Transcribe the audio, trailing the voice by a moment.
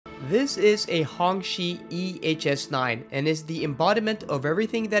This is a Hongqi EHS9 and is the embodiment of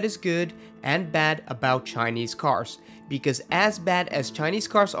everything that is good and bad about Chinese cars. Because as bad as Chinese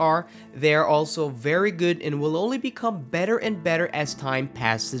cars are, they are also very good and will only become better and better as time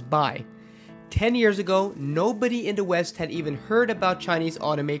passes by. 10 years ago, nobody in the West had even heard about Chinese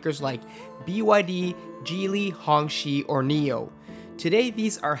automakers like BYD, Geely, Hongqi, or NIO. Today,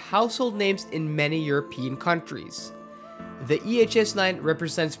 these are household names in many European countries. The EHS9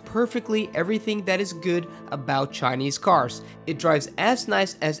 represents perfectly everything that is good about Chinese cars. It drives as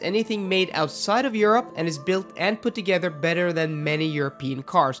nice as anything made outside of Europe and is built and put together better than many European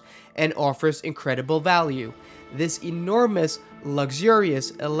cars and offers incredible value. This enormous,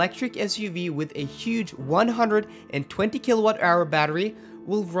 luxurious electric SUV with a huge 120 kilowatt-hour battery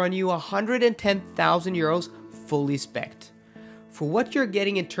will run you 110,000 euros fully spec'd. For what you're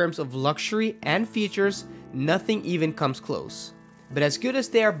getting in terms of luxury and features, nothing even comes close. But as good as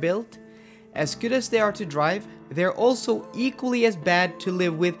they are built, as good as they are to drive, they're also equally as bad to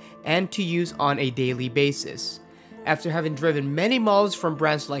live with and to use on a daily basis. After having driven many models from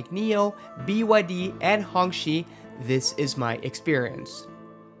brands like NIO, BYD, and Hongqi, this is my experience.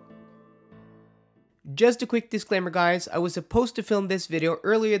 Just a quick disclaimer guys, I was supposed to film this video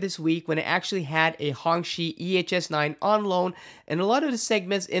earlier this week when I actually had a Hongqi EHS9 on loan, and a lot of the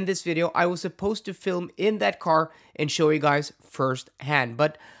segments in this video I was supposed to film in that car and show you guys firsthand.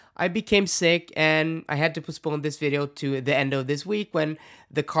 But I became sick and I had to postpone this video to the end of this week when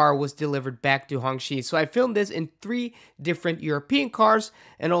the car was delivered back to Hongqi. So I filmed this in 3 different European cars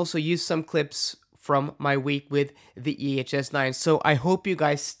and also used some clips from my week with the EHS9. So I hope you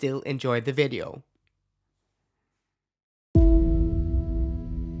guys still enjoyed the video.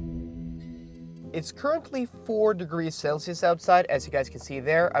 It's currently 4 degrees Celsius outside, as you guys can see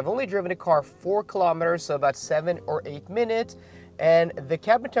there. I've only driven the car 4 kilometers, so about 7 or 8 minutes. And the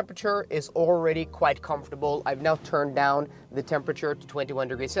cabin temperature is already quite comfortable. I've now turned down the temperature to 21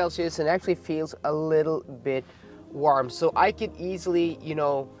 degrees Celsius and actually feels a little bit warm. So I could easily,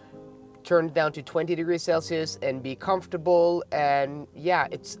 turn it down to 20 degrees Celsius and be comfortable. And yeah,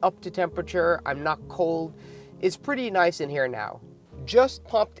 it's up to temperature. I'm not cold. It's pretty nice in here now. Just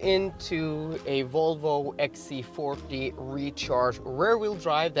popped into a Volvo XC40 Recharge rear-wheel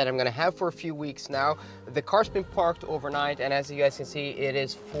drive that I'm going to have for a few weeks now. The car's been parked overnight, and as you guys can see, it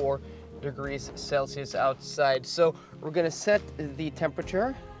is 4 degrees Celsius outside. So we're going to set the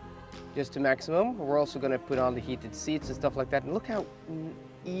temperature just to maximum. We're also going to put on the heated seats and stuff like that. And look how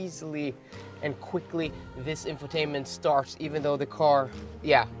easily and quickly this infotainment starts, even though the car,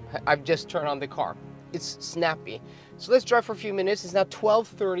 I've just turned on the car. It's snappy. So let's drive for a few minutes. It's now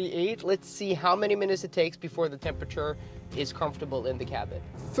 12:38. Let's see how many minutes it takes before the temperature is comfortable in the cabin.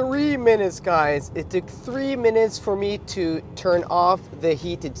 3 minutes, guys. It took 3 minutes for me to turn off the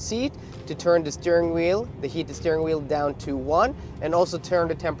heated seat, to turn the heated steering wheel down to 1, and also turn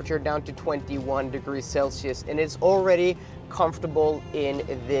the temperature down to 21 degrees Celsius. And it's already comfortable in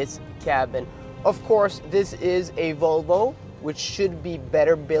this cabin. Of course, this is a Volvo, which should be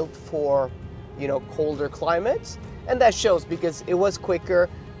better built for colder climates, and that shows because it was quicker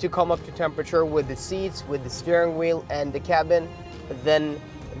to come up to temperature with the seats, with the steering wheel and the cabin than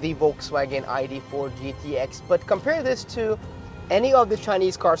the Volkswagen ID.4 GTX. But compare this to any of the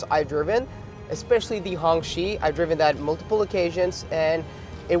Chinese cars I've driven, especially the Hongqi. I've driven that multiple occasions, and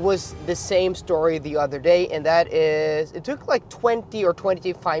it was the same story the other day, and that is it took like 20 or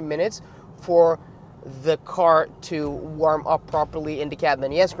 25 minutes for the car to warm up properly in the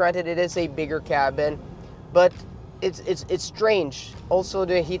cabin. Yes, granted, it is a bigger cabin, but it's strange. Also,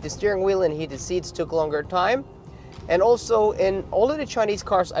 the heated steering wheel and heated seats took longer time. And also, in all of the Chinese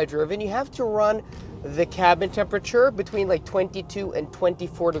cars I've driven, you have to run the cabin temperature between like 22 and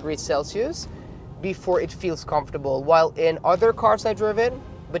 24 degrees Celsius before it feels comfortable. While in other cars I've driven,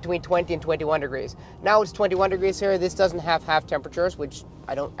 between 20 and 21 degrees. Now it's 21 degrees here. This doesn't have half temperatures, which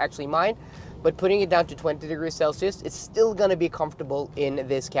I don't actually mind. But putting it down to 20 degrees Celsius, it's still gonna be comfortable in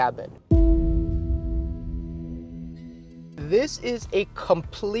this cabin. This is a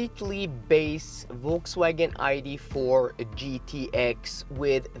completely base Volkswagen ID.4 GTX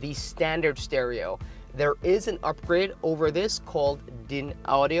with the standard stereo. There is an upgrade over this called DIN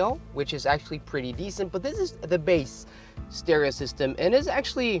Audio, which is actually pretty decent, but this is the base stereo system and is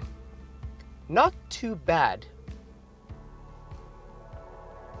actually not too bad.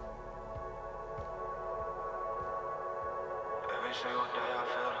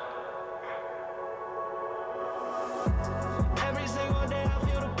 Every single day I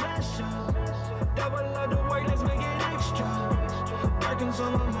feel the pressure. Double up the work, let's make it extra. Working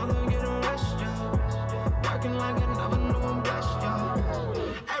so my mother get a rest, yeah. Working like I never knew I'm blessed,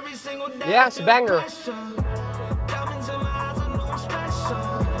 yeah. Every Yeah, it's a banger.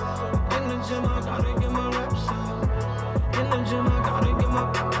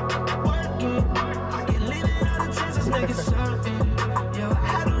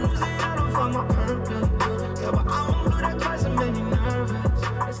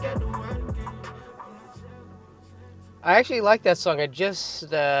 I actually like that song. I just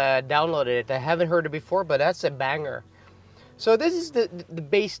downloaded it. I haven't heard it before, but that's a banger. So this is the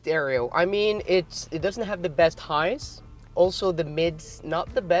bass stereo. I mean, it doesn't have the best highs. Also, the mids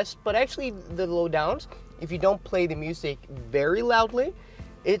not the best, but actually the low downs. If you don't play the music very loudly,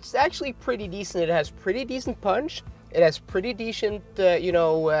 it's actually pretty decent. It has pretty decent punch. It has pretty decent,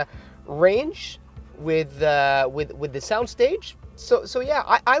 range with the soundstage. So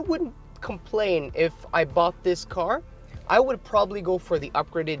yeah, I wouldn't complain if I bought this car. I would probably go for the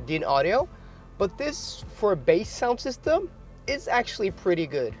upgraded DIN audio, but this for a bass sound system is actually pretty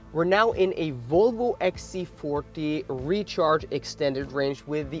good. We're now in a Volvo XC40 Recharge extended range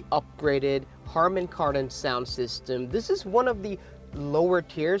with the upgraded Harman Kardon sound system. This is one of the lower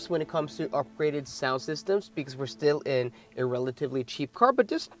tiers when it comes to upgraded sound systems because we're still in a relatively cheap car, but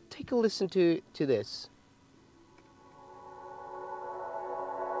just take a listen to this.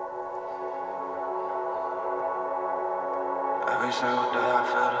 Every single day I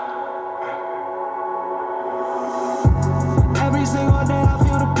feel it. Every single day I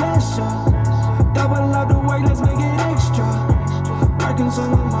feel the pressure. Double up the work, let's make it extra. Working so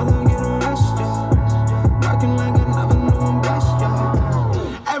my mother get a rest, yeah. Working like I never knew I'm blessed,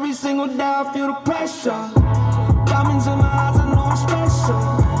 yeah. Every single day I feel the pressure. Diamonds in my eyes, I know I'm special.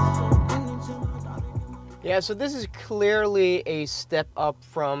 Yeah, so this is clearly a step up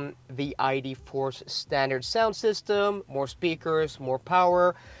from the ID.4's standard sound system, more speakers, more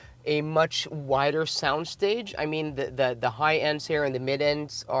power, a much wider sound stage. I mean, the high ends here and the mid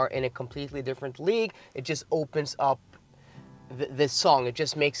ends are in a completely different league. It just opens up the song. It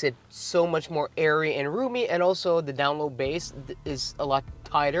just makes it so much more airy and roomy, and also the down low bass is a lot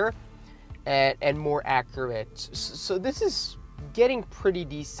tighter and more accurate. So this is getting pretty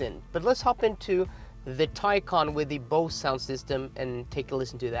decent, but let's hop into the Taycan with the Bose sound system and take a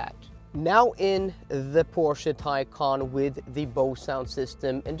listen to that. Now in the Porsche Taycan with the Bose sound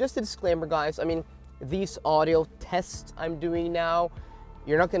system, and just a disclaimer guys, I mean these audio tests I'm doing now,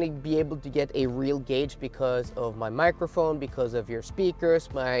 you're not going to be able to get a real gauge because of my microphone, because of your speakers,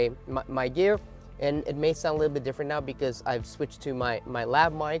 my gear, and it may sound a little bit different now because I've switched to my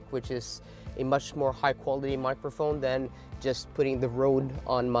lab mic, which is a much more high quality microphone than just putting the Rode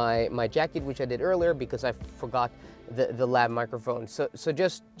on my jacket, which I did earlier because I forgot the lab microphone. So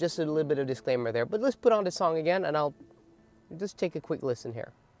just a little bit of disclaimer there. But let's put on the song again and I'll just take a quick listen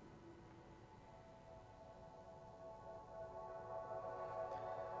here.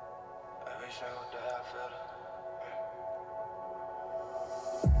 Every single day I feel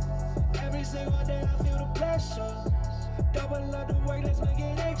it. Every single day I feel the pressure. Double up the work, let's make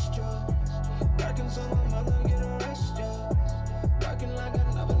it extra. Working so my mother get a rest, yeah. Working like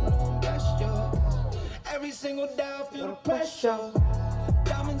I never knew I'm blessed, yeah. Every single day I feel the pressure.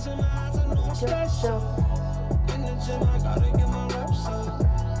 Diamonds in my eyes, I know I'm special. In the gym, I gotta get my reps up.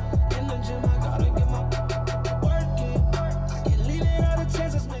 In the gym, I gotta get my work in. I can leave it out of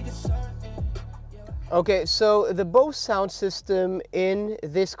chance, let's make it certain. Okay, so the Bose sound system in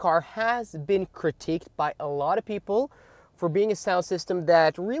this car has been critiqued by a lot of people for being a sound system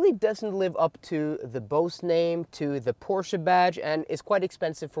that really doesn't live up to the Bose name, to the Porsche badge, and is quite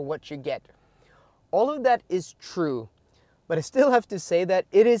expensive for what you get. All of that is true, but I still have to say that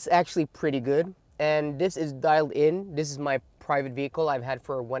it is actually pretty good, and this is dialed in. This is my private vehicle I've had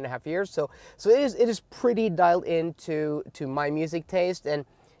for 1.5 years, so it is pretty dialed in to my music taste, and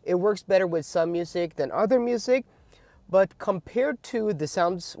it works better with some music than other music, but compared to the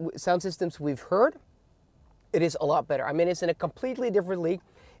sound systems we've heard, it is a lot better. I mean, it's in a completely different league.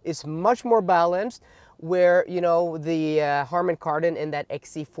 It's much more balanced, where, you know, the Harman Kardon in that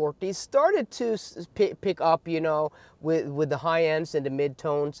XC40 started to pick up, you know, with the high ends and the mid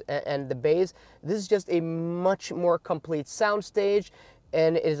tones and the bass. This is just a much more complete sound stage,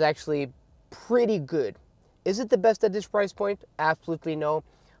 and it is actually pretty good. Is it the best at this price point? Absolutely no.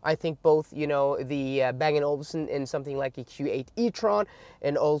 I think both, you know, the Bang & Olufsen in something like a Q8 e-tron,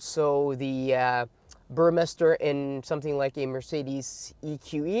 and also the Burmester in something like a Mercedes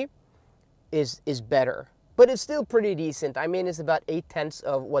EQE is better, but it's still pretty decent. I mean, it's about 8/10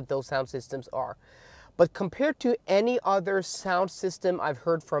 of what those sound systems are. But compared to any other sound system I've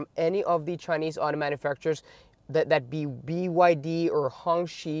heard from any of the Chinese auto manufacturers, that be BYD or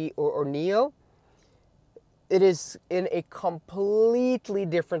Hongqi or NIO, it is in a completely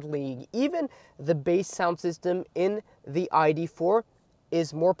different league. Even the bass sound system in the ID4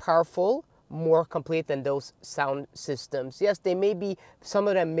 is more powerful, more complete than those sound systems. Yes, they may be, some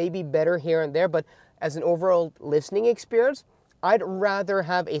of them may be better here and there, but as an overall listening experience, I'd rather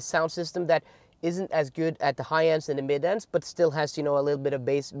have a sound system that isn't as good at the high ends and the mid ends, but still has, you know, a little bit of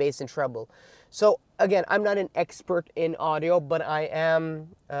bass and treble. So again, I'm not an expert in audio, but I am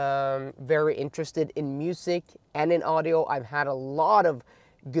very interested in music and in audio. I've had a lot of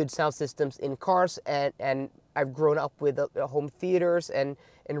good sound systems in cars, and I've grown up with home theaters and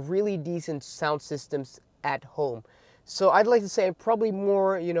really decent sound systems at home. So I'd like to say I'm probably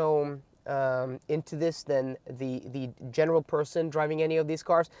more, you know, into this than the general person driving any of these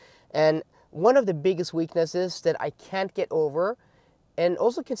cars. And one of the biggest weaknesses that I can't get over, and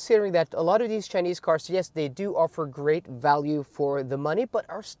also considering that a lot of these Chinese cars, yes, they do offer great value for the money, but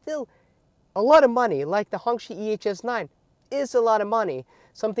are still a lot of money. Like the Hongqi EHS9 is a lot of money.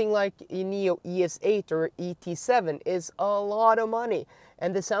 Something like NIO ES8 or ET7 is a lot of money.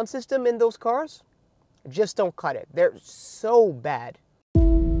 And the sound system in those cars just don't cut it. They're so bad.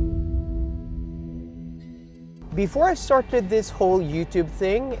 Before I started this whole YouTube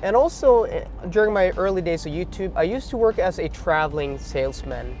thing, and also during my early days of YouTube, I used to work as a traveling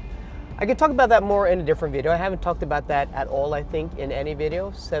salesman. I could talk about that more in a different video. I haven't talked about that at all, I think, in any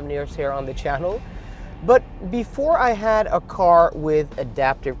video, 7 years here on the channel. But before I had a car with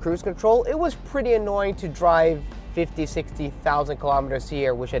adaptive cruise control, it was pretty annoying to drive 50, 60,000 kilometers a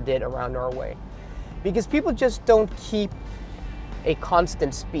year, which I did around Norway. Because people just don't keep a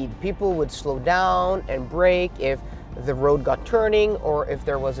constant speed. People would slow down and brake if the road got turning or if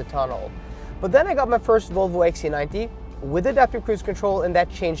there was a tunnel. But then I got my first Volvo XC90 with adaptive cruise control, and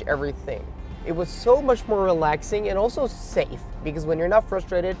that changed everything. It was so much more relaxing and also safe, because when you're not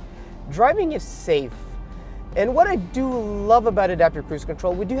frustrated, driving is safe. And what I do love about adaptive cruise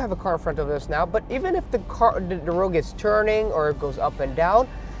control, we do have a car in front of us now, but even if the road gets turning or it goes up and down,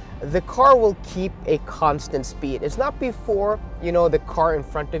 the car will keep a constant speed. It's not before, you know, the car in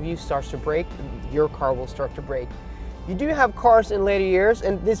front of you starts to brake, your car will start to brake. You do have cars in later years,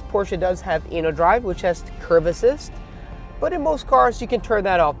 and this Porsche does have drive, which has curve assist, but in most cars you can turn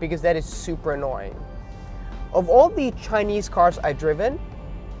that off because that is super annoying. Of all the Chinese cars I've driven,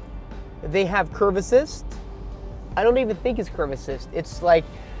 they have curve assist. I don't even think it's curve assist. It's like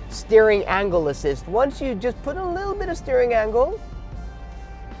steering angle assist. Once you just put a little bit of steering angle,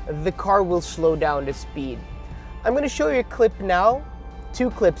 the car will slow down the speed. I'm going to show you a clip now,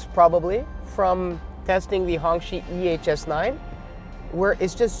 2 clips probably, from testing the Hongqi EHS9, where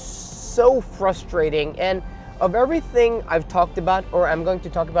it's just so frustrating. And of everything I've talked about, or I'm going to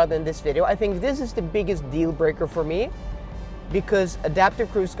talk about in this video, I think this is the biggest deal breaker for me, because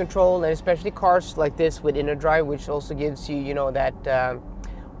adaptive cruise control, and especially cars like this with drive, which also gives you, you know, that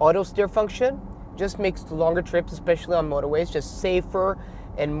auto steer function, just makes longer trips, especially on motorways, just safer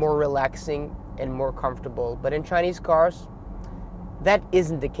and more relaxing and more comfortable. But in Chinese cars, that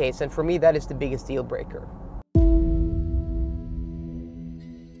isn't the case, and for me that is the biggest deal breaker.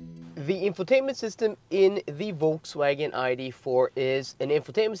 The infotainment system in the Volkswagen ID4 is an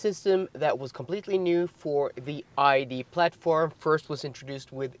infotainment system that was completely new for the ID platform. First was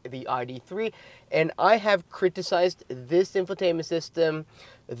introduced with the ID3, and I have criticized this infotainment system,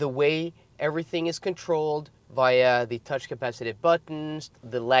 the way everything is controlled via the touch capacitive buttons,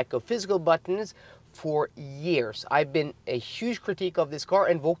 the lack of physical buttons, for years. I've been a huge critique of this car,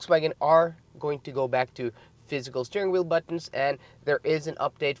 and Volkswagen are going to go back to physical steering wheel buttons, and there is an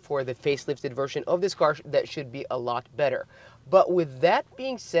update for the facelifted version of this car that should be a lot better. But with that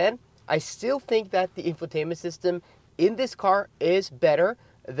being said, I still think that the infotainment system in this car is better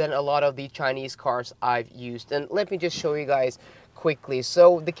than a lot of the Chinese cars I've used. And let me just show you guys quickly.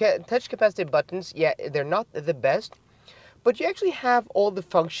 So the touch capacitive buttons, yeah, they're not the best, but you actually have all the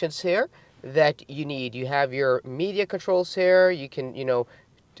functions here that you need. You have your media controls here, you can, you know,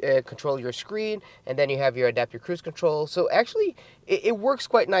 control your screen, and then you have your adaptive cruise control. So actually it works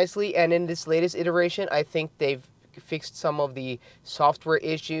quite nicely, and in this latest iteration I think they've fixed some of the software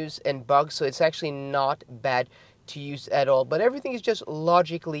issues and bugs, so it's actually not bad to use at all, but everything is just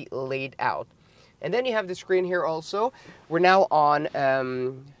logically laid out. And then you have the screen here also. We're now on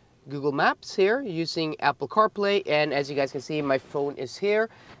Google Maps here using Apple CarPlay, and as you guys can see, my phone is here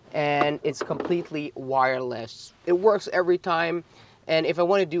and it's completely wireless. It works every time, and if I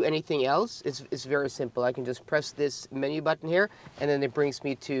want to do anything else, it's very simple. I can just press this menu button here, and then it brings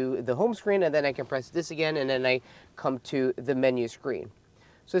me to the home screen, and then I can press this again, and then I come to the menu screen.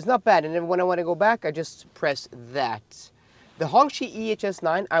 So it's not bad, and then when I want to go back, I just press that. The Hongqi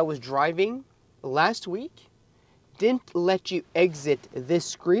EHS9 I was driving last week, didn't let you exit this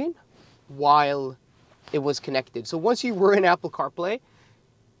screen while it was connected. So once you were in Apple CarPlay,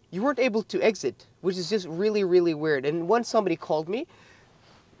 you weren't able to exit, which is just really, really weird. And once somebody called me,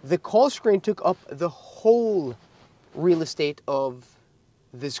 the call screen took up the whole real estate of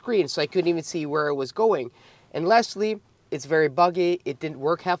the screen, so I couldn't even see where it was going. And lastly, it's very buggy. It didn't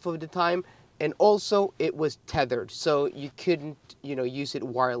work half of the time, and also it was tethered, so you couldn't, use it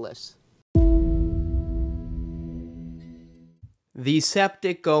wireless. The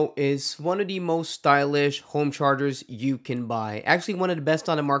zapp.dk is one of the most stylish home chargers you can buy. Actually, one of the best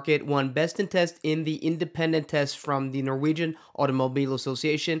on the market, won best in test in the independent test from the Norwegian Automobile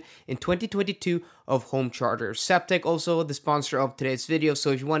Association in 2022 of home chargers. zapp.dk also the sponsor of today's video,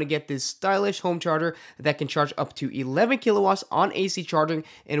 so if you want to get this stylish home charger that can charge up to 11 kilowatts on AC charging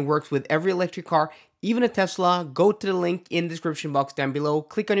and works with every electric car, even a Tesla, go to the link in the description box down below,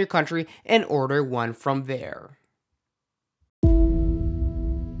 click on your country, and order one from there.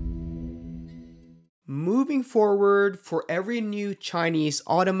 Moving forward, for every new Chinese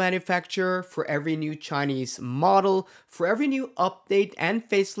auto manufacturer, for every new Chinese model, for every new update and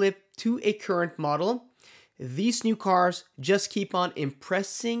facelift to a current model, these new cars just keep on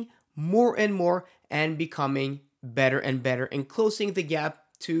impressing more and more and becoming better and better and closing the gap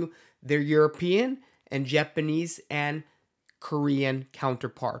to their European and Japanese and Korean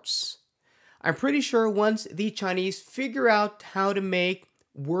counterparts. I'm pretty sure once the Chinese figure out how to make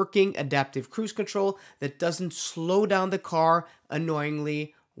working adaptive cruise control that doesn't slow down the car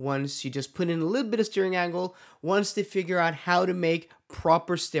annoyingly once you just put in a little bit of steering angle, once they figure out how to make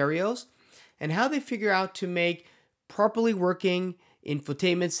proper stereos, and how they figure out to make properly working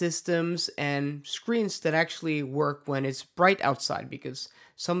infotainment systems and screens that actually work when it's bright outside, because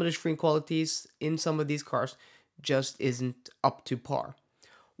some of the screen qualities in some of these cars just isn't up to par.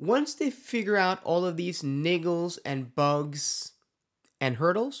 Once they figure out all of these niggles and bugs and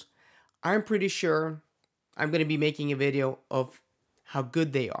hurdles, I'm pretty sure I'm going to be making a video of how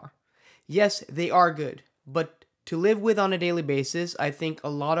good they are. Yes, they are good, but to live with on a daily basis, I think a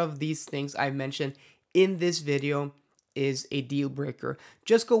lot of these things I've mentioned in this video is a deal breaker.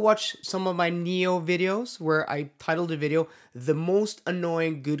 Just go watch some of my Neo videos where I titled the video, The Most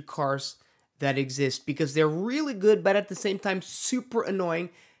Annoying Good Cars That Exist, because they're really good, but at the same time, super annoying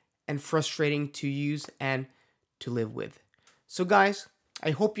and frustrating to use and to live with. So guys,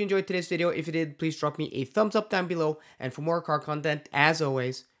 I hope you enjoyed today's video. If you did, please drop me a thumbs up down below. And for more car content, as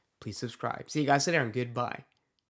always, please subscribe. See you guys later and goodbye.